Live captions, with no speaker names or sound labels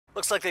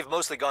Looks like they've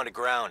mostly gone to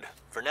ground.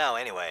 For now,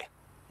 anyway.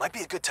 Might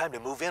be a good time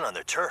to move in on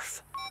their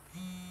turf.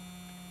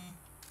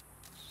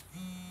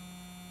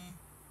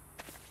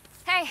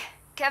 Hey,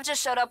 Kev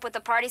just showed up with the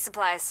party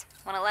supplies.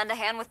 Want to lend a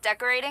hand with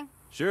decorating?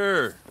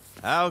 Sure.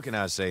 How can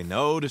I say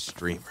no to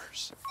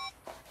streamers?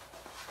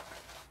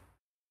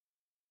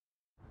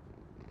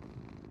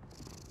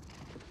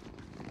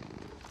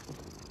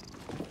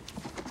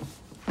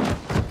 Do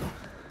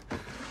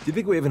you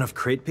think we have enough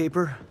crate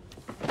paper?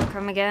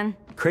 Come again?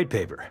 Crate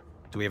paper.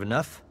 Do we have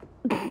enough?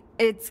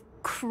 It's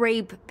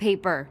crepe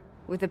paper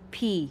with a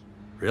P.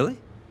 Really?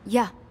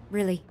 Yeah,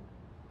 really.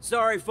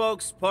 Sorry,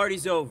 folks.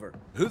 Party's over.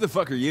 Who the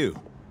fuck are you?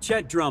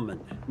 Chet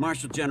Drummond,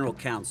 Marshal General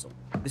Counsel.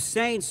 The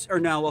Saints are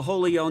now a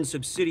wholly owned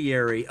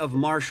subsidiary of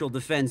Marshall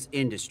Defense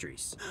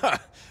Industries.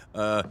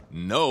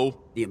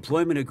 No. The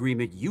employment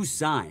agreement you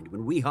signed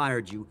when we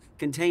hired you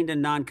contained a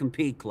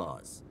non-compete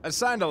clause. I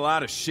signed a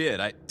lot of shit.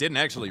 I didn't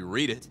actually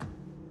read it.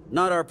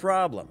 Not our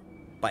problem.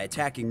 By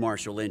attacking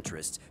Marshall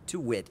interests, to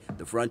wit,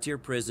 the Frontier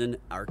Prison,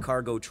 our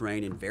cargo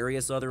train, and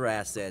various other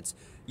assets,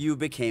 you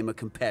became a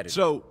competitor.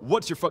 So,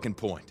 what's your fucking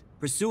point?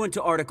 Pursuant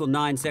to Article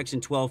 9,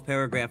 Section 12,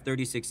 Paragraph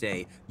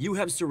 36A, you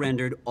have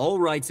surrendered all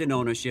rights and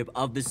ownership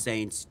of the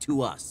Saints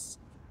to us.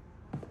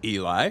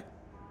 Eli?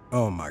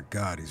 Oh my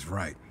God, he's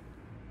right.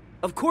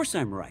 Of course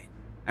I'm right.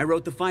 I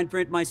wrote the fine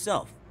print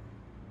myself.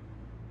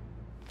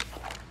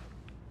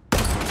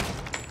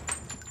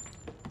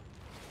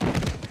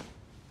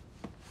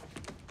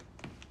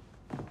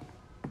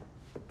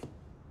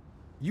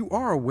 You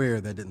are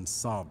aware that didn't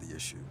solve the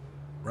issue,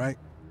 right?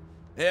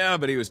 Yeah,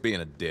 but he was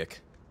being a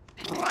dick.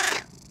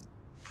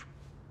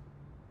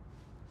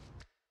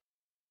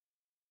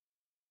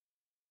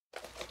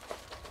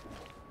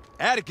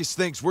 Atticus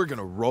thinks we're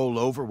gonna roll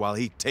over while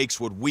he takes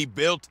what we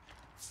built?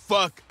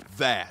 Fuck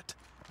that.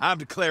 I'm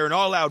declaring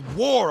all-out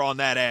war on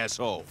that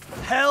asshole.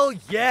 Hell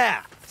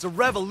yeah! It's a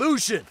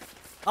revolution!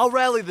 I'll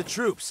rally the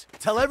troops.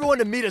 Tell everyone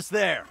to meet us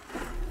there.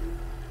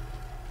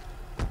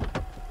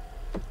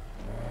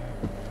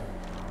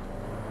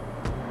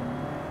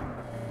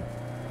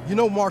 You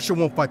know Marshall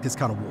won't fight this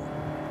kind of war.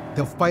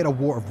 They'll fight a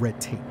war of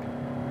red tape.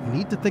 You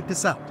need to think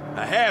this out.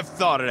 I have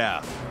thought it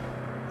out.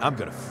 I'm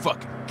gonna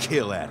fucking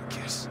kill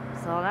Atticus.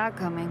 Saw that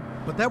coming.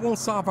 But that won't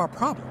solve our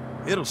problem.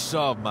 It'll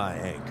solve my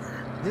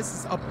anger. This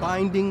is a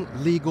binding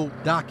legal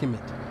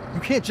document. You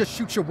can't just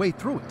shoot your way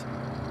through it.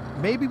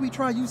 Maybe we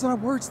try using our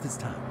words this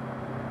time.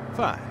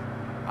 Fine.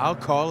 I'll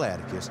call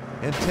Atticus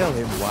and tell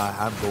him why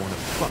I'm going to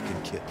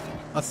fucking kill him.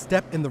 A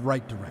step in the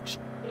right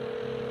direction.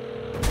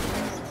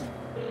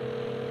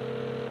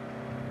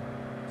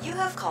 You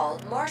have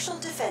called Marshall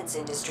Defense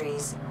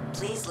Industries.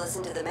 Please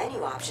listen to the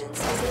menu options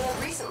as they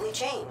have recently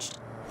changed.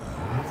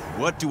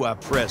 What do I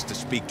press to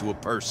speak to a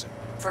person?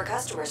 For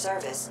customer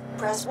service,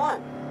 press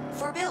 1.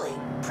 For billing,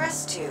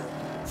 press 2.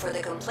 For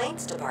the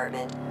complaints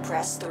department,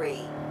 press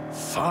 3.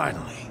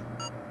 Finally.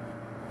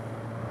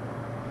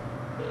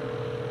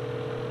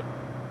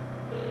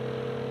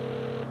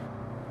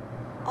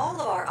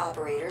 All of our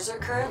operators are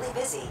currently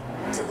busy.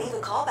 To leave a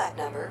callback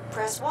number,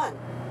 press 1.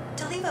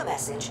 To leave a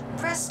message,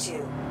 press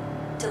 2.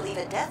 To leave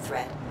a death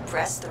threat,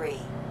 press 3.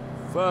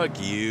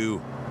 Fuck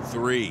you.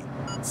 3.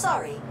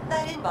 Sorry,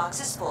 that inbox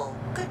is full.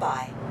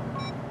 Goodbye.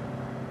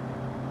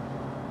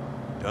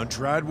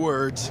 Untried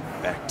words,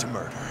 back to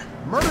murder.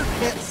 Murder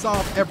can't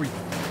solve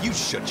everything. You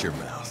shut your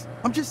mouth.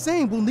 I'm just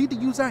saying we'll need to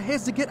use our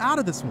heads to get out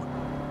of this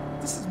one.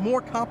 This is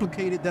more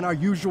complicated than our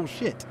usual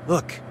shit.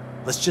 Look,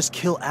 let's just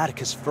kill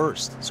Atticus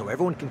first, so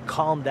everyone can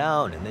calm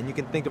down, and then you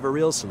can think of a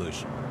real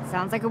solution.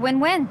 Sounds like a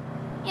win-win.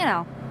 You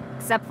know,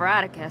 except for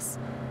Atticus.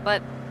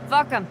 But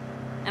fuck him.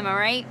 Am I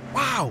right?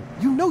 Wow,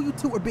 you know you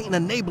two are being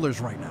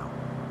enablers right now.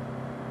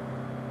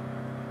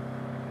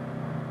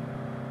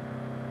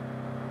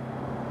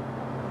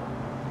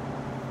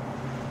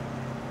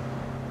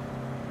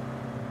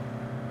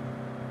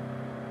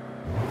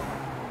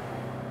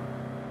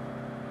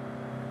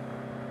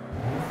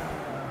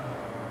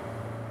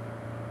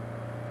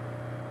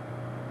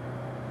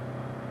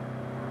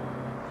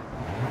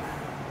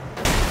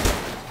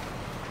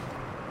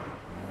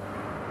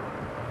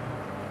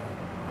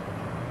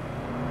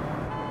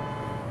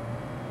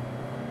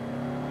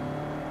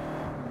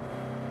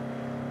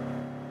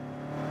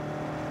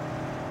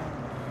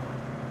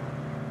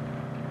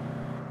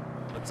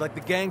 Looks like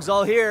the gang's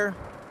all here.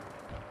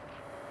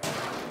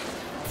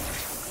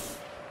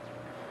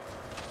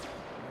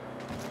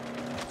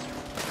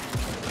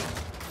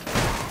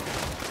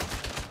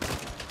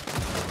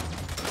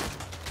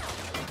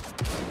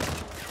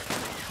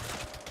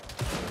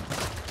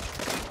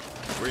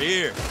 We're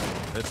here.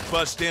 Let's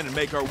bust in and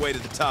make our way to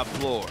the top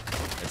floor.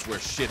 That's where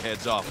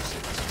shithead's office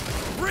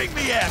is. Bring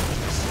me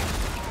Atticus!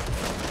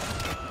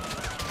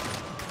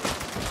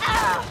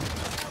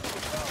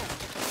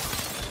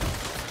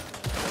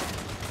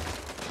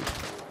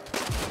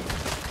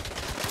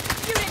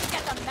 You didn't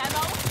get the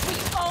memo. We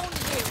own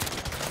you.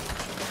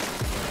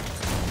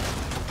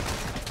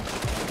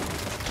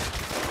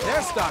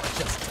 Their stock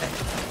just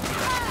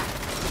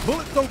tanked.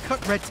 Bullets don't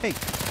cut red tape.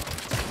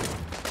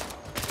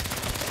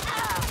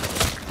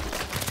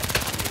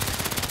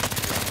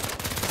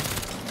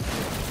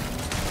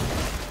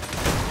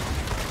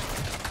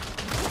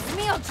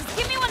 Just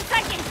give me 1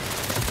 second!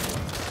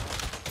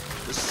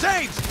 The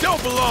Saints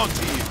don't belong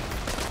to you!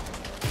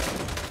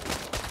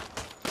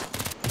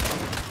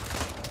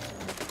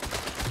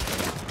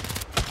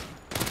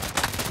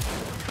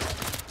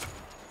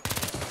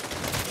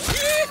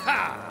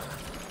 Yeehaw!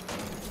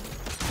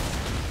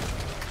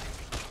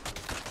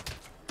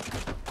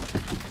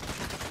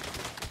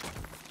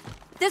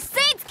 The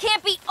Saints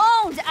can't be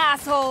owned,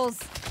 assholes!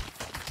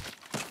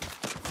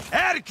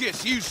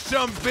 Atticus, you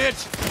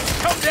sumbitch!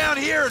 Come down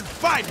here and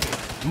fight me!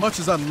 Much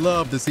as I'd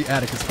love to see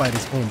Atticus fight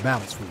his own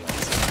battles for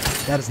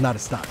once, that is not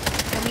his style.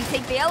 Then we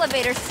take the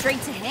elevator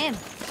straight to him.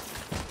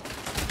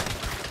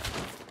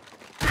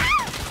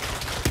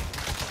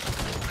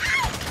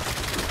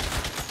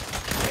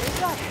 Where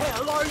the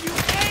hell are you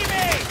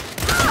aiming?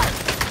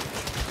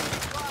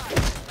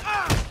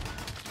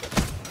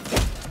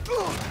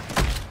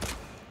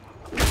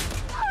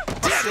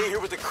 I'll stay here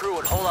with the crew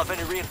and hold off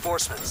any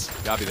reinforcements.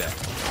 Copy that.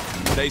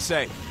 Stay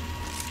safe.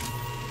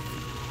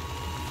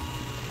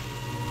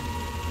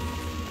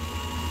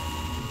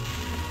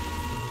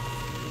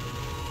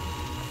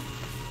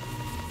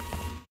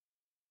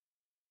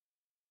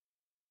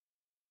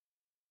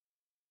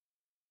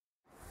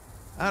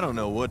 I don't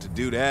know what to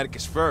do to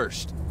Atticus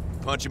first.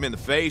 Punch him in the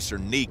face or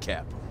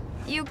kneecap him.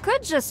 You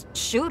could just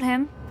shoot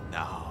him.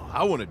 No,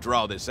 I want to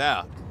draw this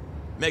out.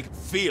 Make him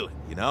feel it,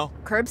 you know?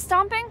 Curb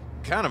stomping?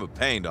 Kind of a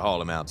pain to haul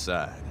him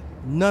outside.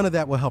 None of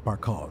that will help our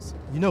cause.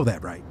 You know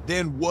that, right?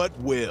 Then what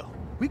will?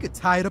 We could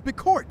tie it up in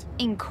court.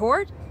 In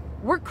court?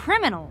 We're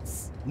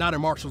criminals. Not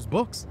in Marshall's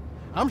books.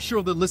 I'm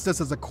sure they'll list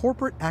us as a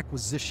corporate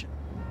acquisition.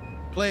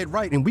 Play it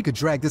right and we could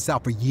drag this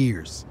out for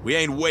years. We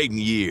ain't waiting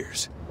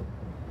years.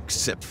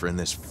 Except for in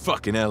this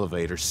fucking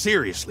elevator.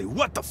 Seriously,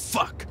 what the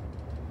fuck?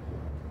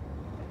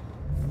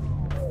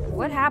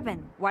 What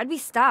happened? Why'd we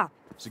stop?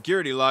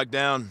 Security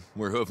lockdown.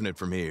 We're hoofing it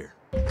from here.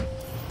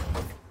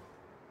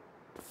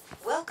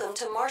 Welcome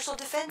to Marshall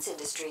Defense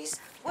Industries.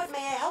 What may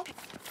I help you?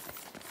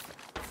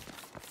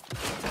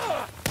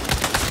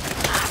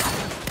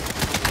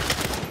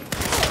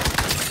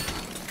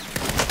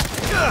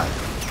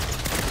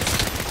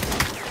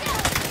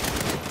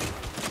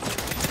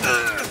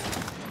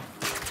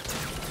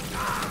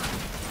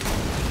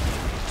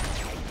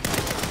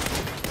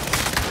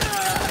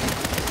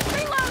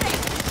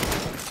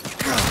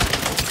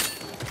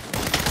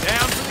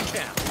 Down for the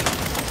count.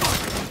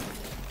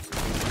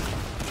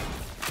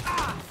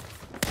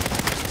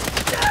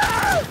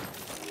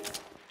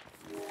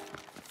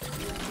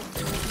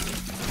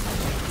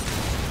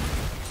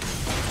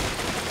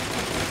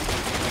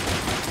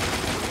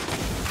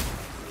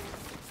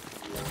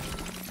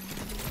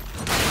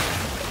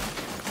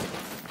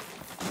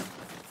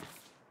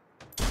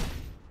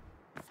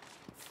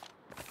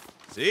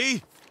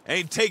 See?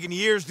 Ain't taking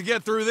years to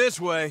get through this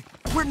way.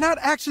 We're not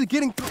actually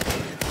getting through.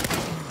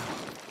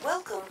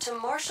 Welcome to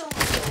Marshall.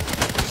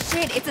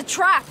 Shit, it's a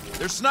trap!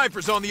 There's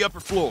snipers on the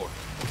upper floor.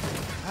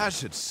 I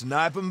should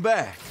snipe them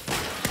back.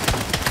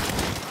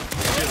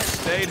 Should've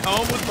stayed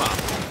home with Mama.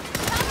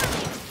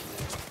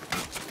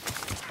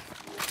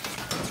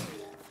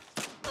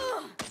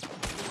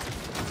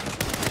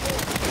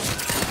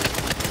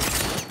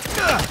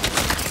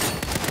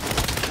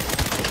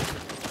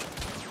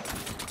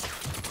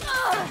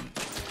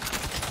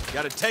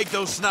 Gotta take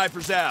those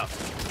snipers out.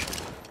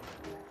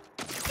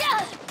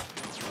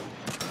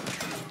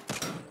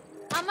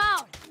 I'm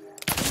out!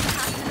 You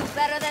have to do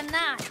better than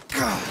that.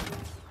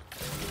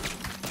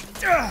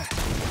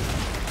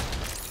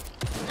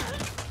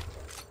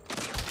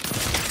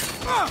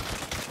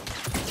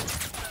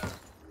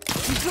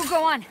 You two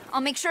go on.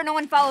 I'll make sure no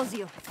one follows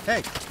you. Hey,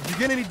 if you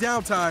get any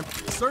downtime,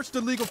 search the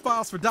legal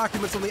files for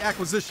documents on the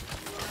acquisition.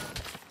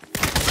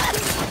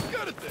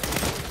 Good at this.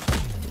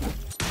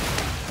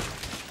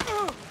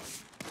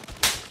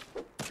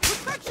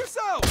 Protect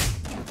yourself!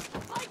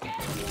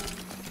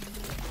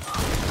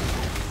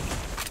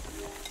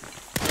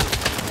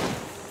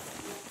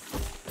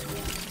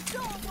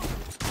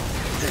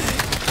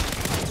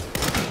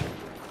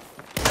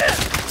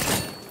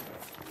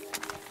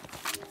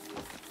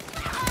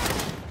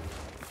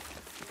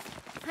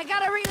 I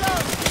gotta reload.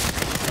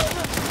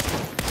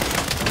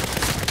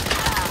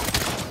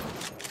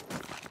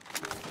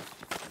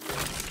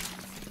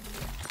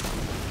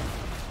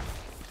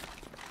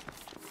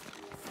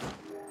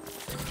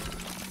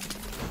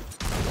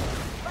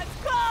 Let's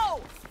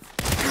go!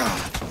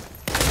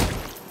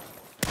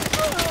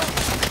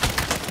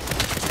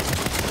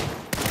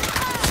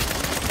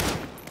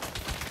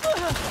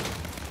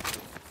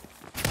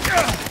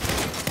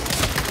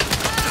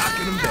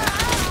 Knocking them down.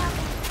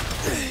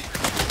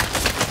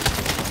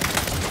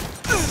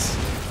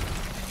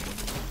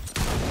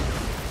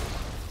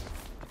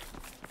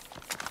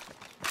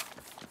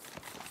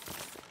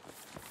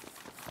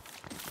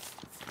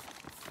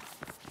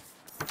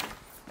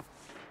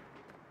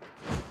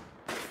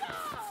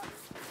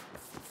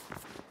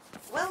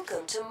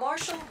 Welcome to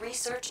Marshall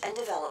Research and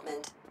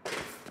Development.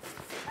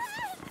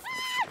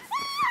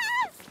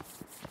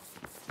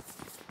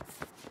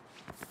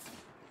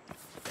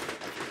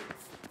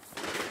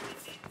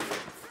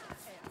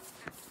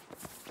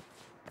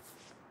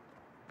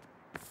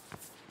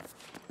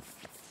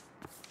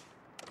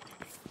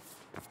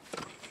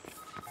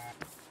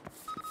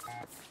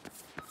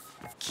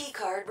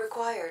 card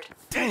required.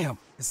 Damn,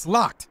 it's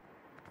locked.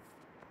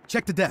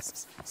 Check the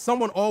desks.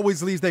 Someone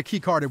always leaves their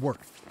key card at work.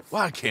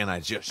 Why can't I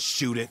just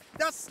shoot it?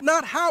 That's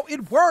not how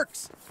it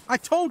works. I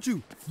told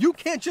you, you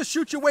can't just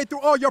shoot your way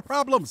through all your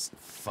problems.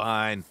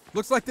 Fine.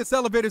 Looks like this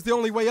elevator's the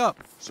only way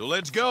up. So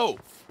let's go.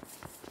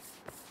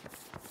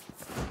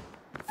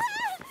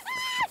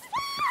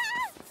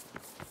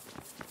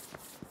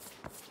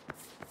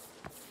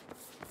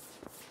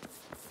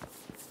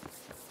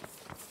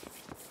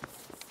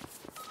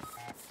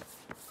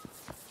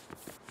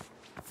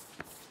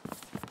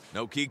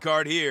 No key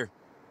card here.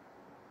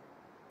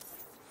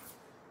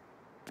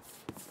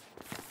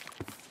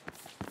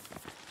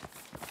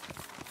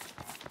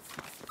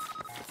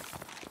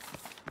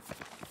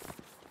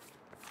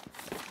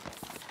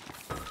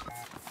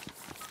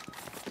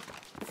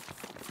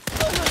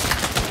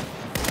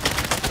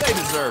 They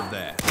deserve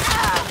that.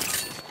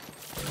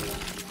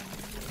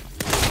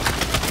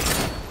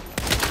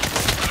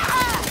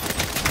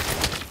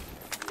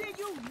 See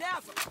you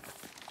never.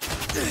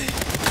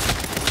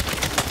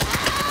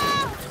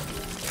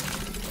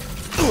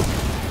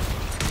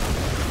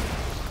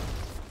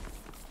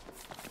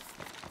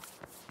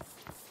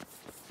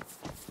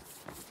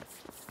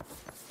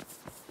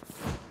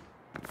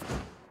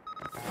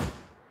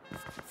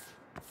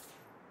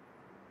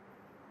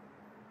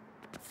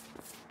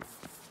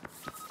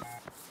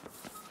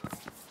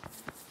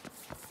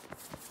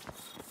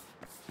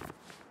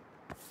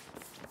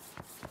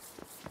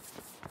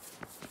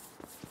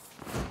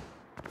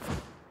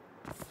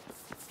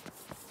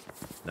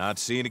 Not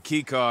seeing a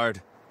key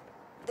card.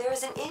 There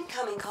is an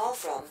incoming call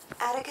from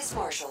Atticus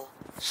Marshall.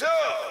 So,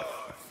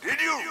 did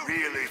you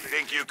really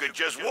think you could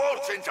just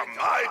waltz into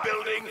my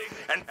building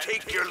and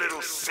take your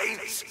little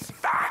saints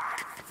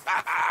back?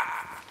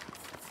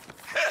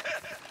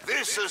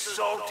 This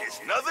assault is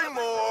nothing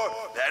more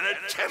than a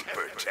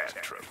temper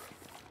tantrum.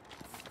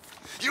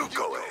 You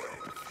go ahead.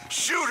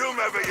 Shoot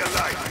whomever you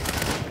like.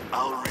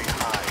 I'll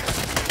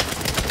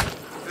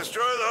rehire.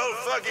 Destroy the whole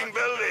fucking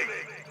building.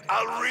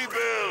 I'll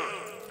rebuild.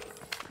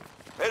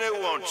 And it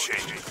won't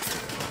change it.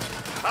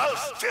 I'll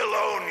still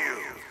own you,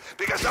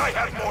 because I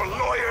have more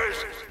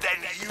lawyers than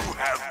you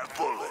have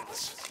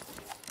bullets.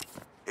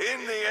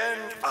 In the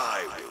end,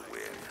 I will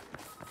win.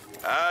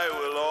 I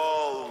will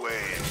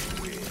always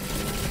win.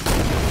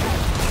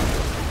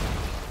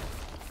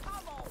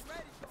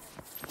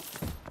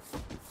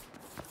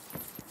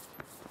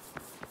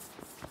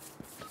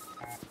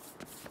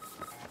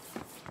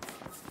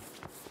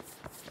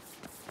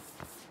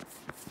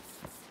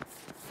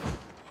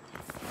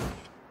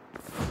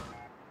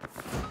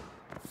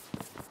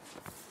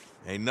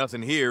 Ain't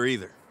nothing here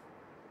either.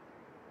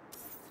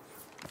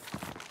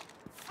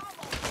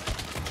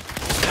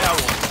 That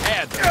one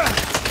had them.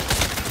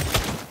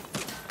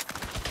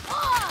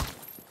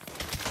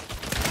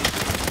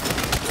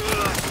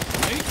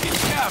 Making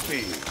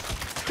copy.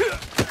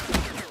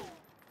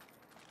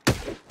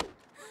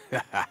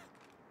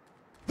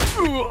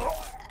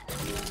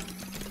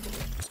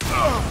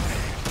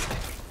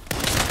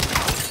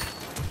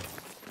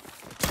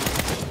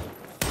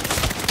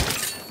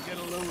 Get a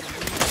load of me.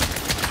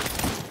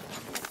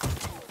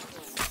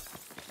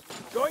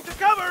 Going to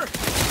cover!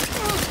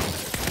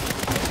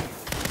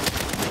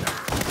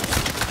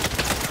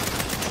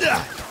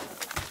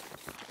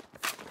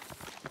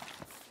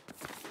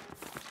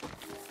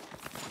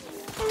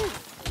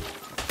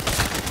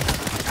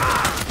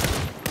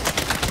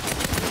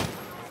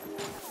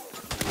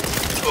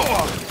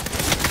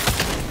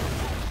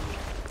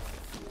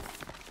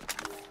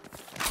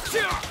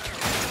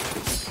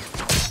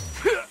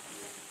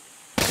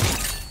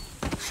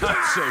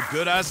 Not so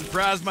good, I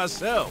surprised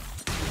myself.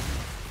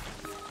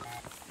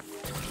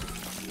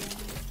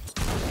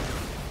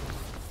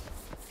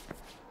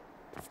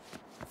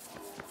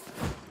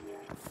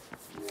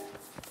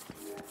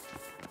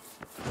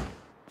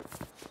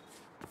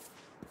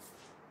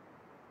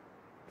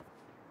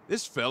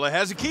 This fella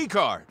has a key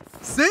card.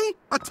 See?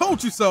 I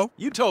told you so.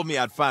 You told me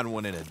I'd find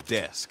one in a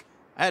desk.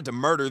 I had to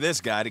murder this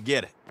guy to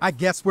get it. I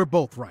guess we're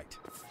both right.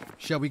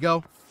 Shall we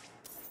go?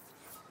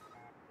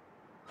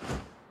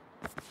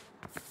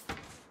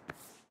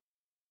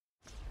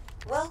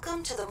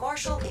 Welcome to the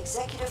Marshall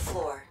Executive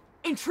Floor.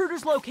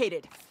 Intruders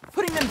located.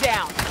 Putting them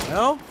down.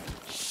 Well,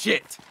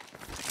 shit.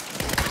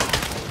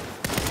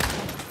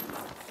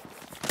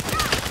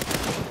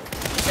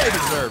 They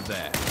deserve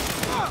that.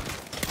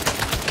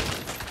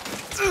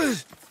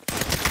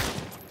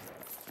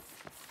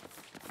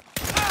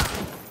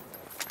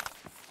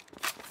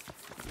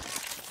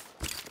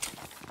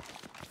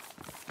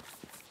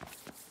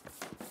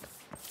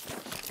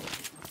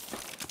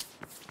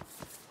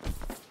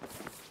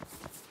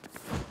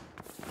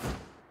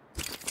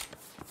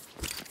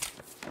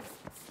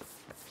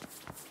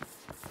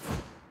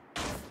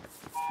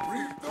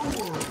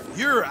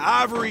 Your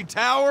ivory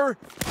tower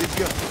is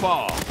gonna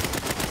fall.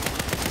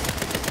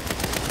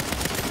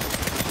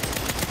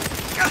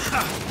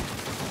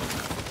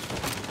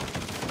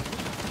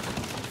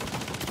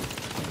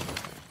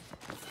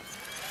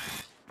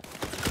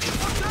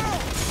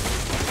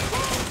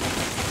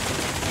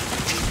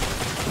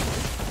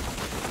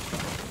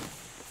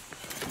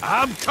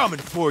 I'm coming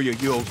for you,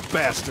 you old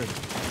bastard!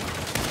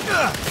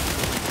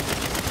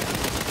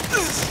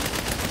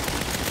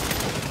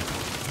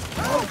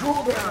 I'll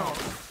cool down.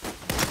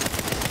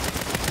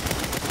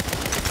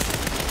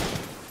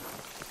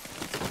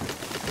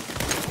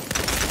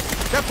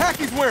 That pack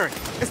he's wearing,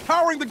 it's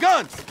powering the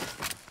guns!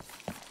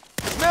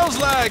 Smells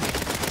like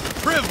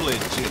privilege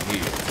in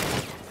here.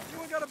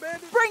 Anyone got a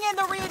bandit? Bring in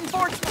the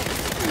reinforcements!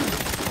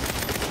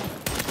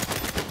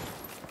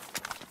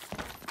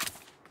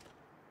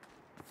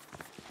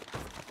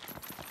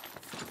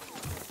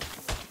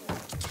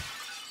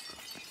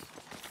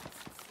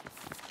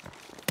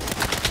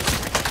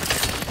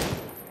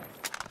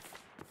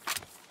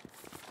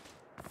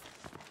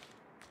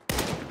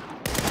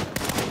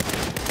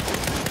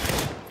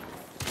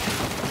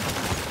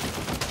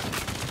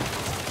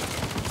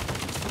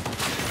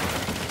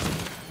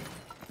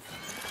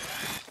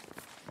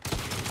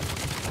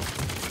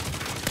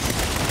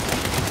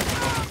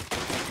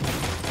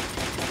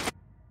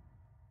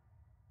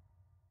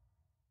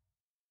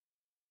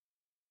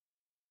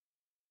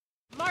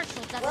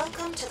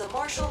 Welcome to the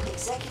Marshal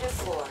Executive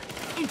Floor.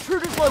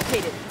 Intruders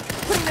located.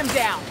 Putting them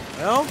down.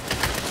 Well,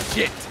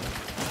 Shit!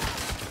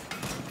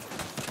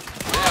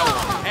 That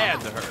one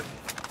had to hurt.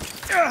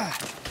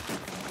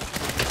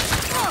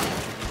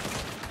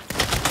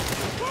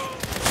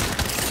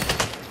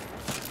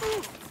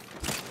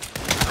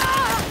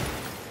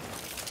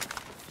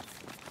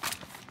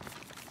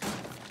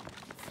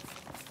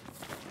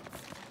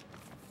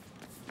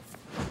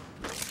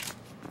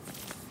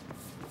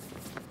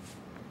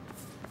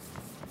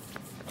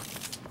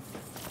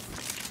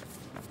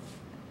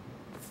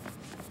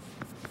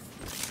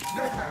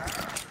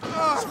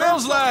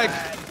 Smells like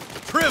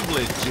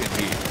privilege in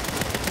here.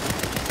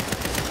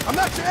 I'm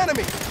not your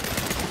enemy!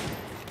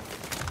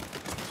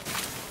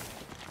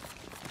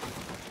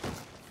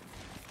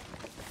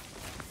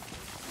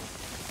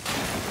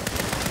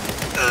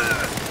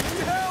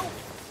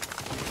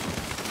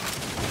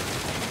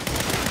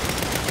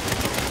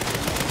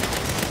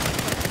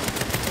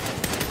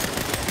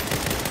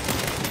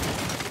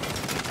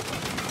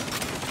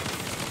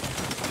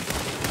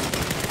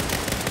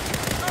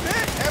 I'm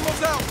hit!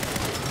 Ammo's out!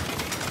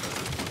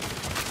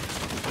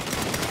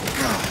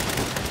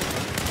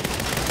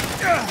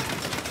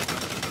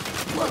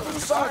 Weapon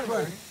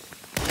cycling.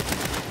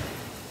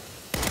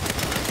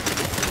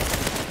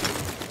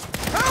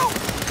 Help!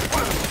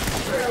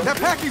 That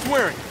pack he's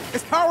wearing,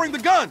 it's powering the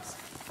guns!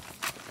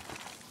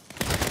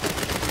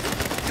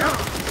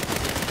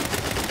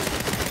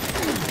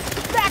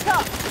 Back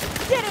up!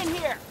 Get in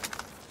here!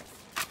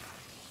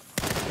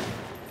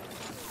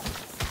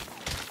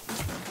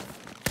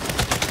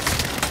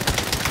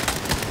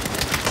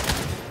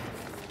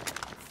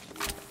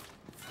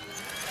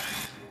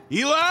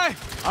 Eli,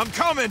 I'm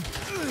coming!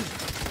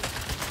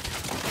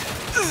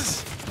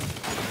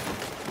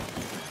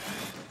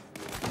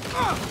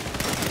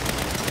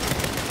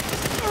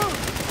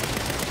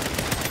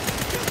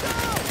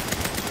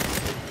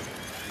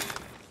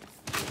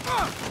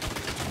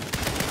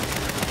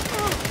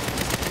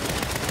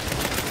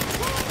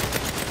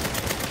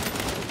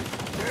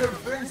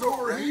 Everything's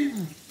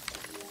overheating.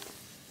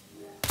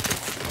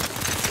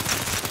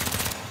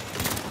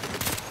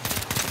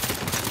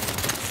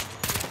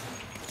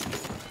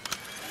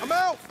 I'm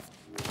out!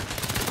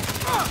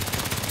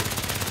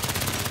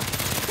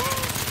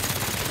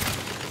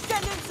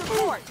 Send in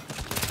support!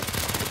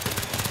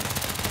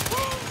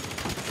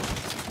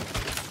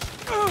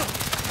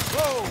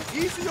 Whoa,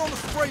 easy on the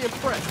spray and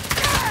press.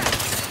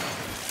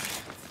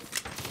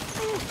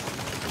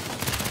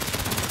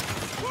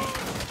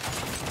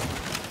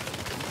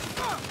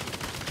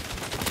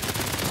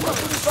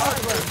 Weapon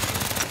cycling.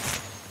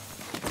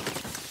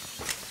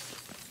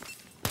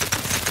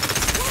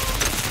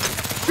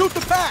 Shoot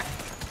the pack!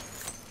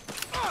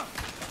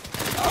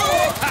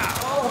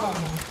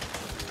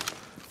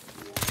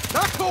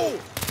 Not cool!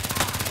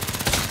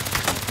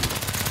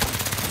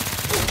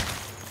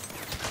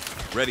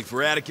 Ready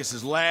for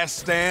Atticus's last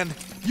stand?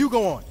 You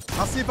go on.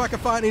 I'll see if I can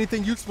find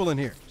anything useful in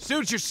here.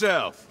 Suit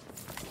yourself.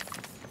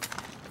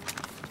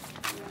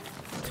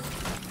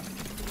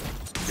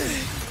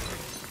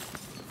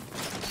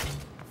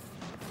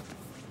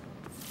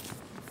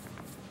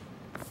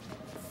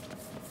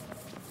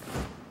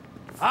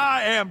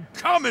 I am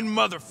coming,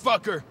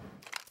 motherfucker!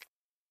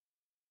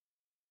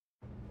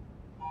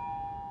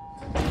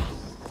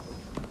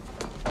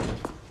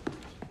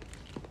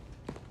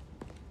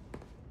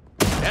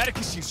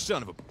 Atticus, you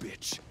son of a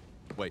bitch.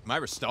 Wait,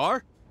 Myra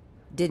Star?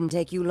 Didn't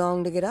take you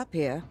long to get up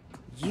here.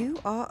 You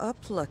are a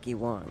plucky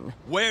one.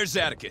 Where's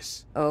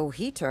Atticus? Oh,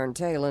 he turned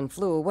tail and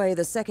flew away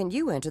the second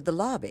you entered the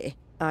lobby.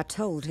 I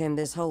told him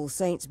this whole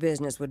Saints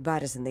business would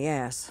bite us in the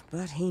ass,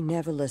 but he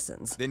never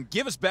listens. Then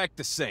give us back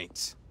the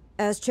Saints.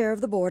 As chair of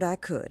the board, I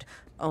could.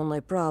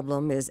 Only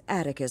problem is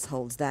Atticus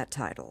holds that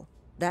title.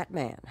 That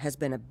man has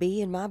been a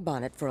bee in my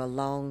bonnet for a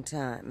long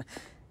time.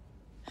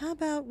 How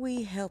about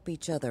we help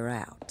each other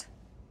out?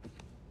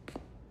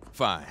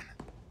 Fine.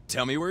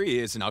 Tell me where he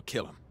is and I'll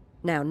kill him.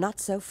 Now,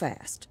 not so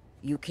fast.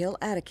 You kill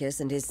Atticus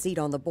and his seat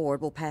on the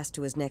board will pass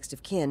to his next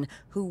of kin,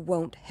 who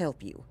won't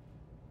help you.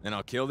 Then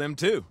I'll kill them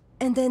too.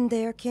 And then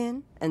their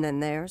kin, and then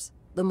theirs.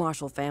 The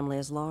Marshall family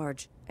is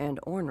large and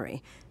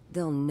ornery.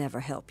 They'll never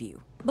help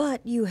you.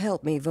 But you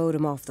help me vote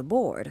him off the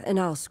board, and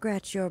I'll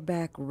scratch your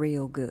back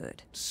real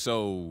good.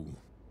 So,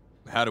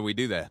 how do we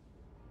do that?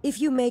 If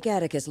you make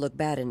Atticus look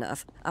bad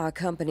enough, our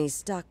company's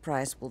stock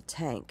price will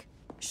tank.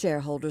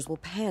 Shareholders will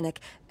panic,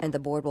 and the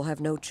board will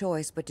have no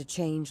choice but to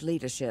change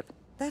leadership.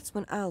 That's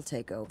when I'll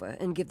take over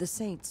and give the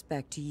Saints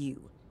back to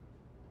you.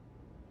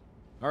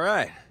 All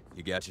right,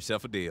 you got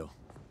yourself a deal.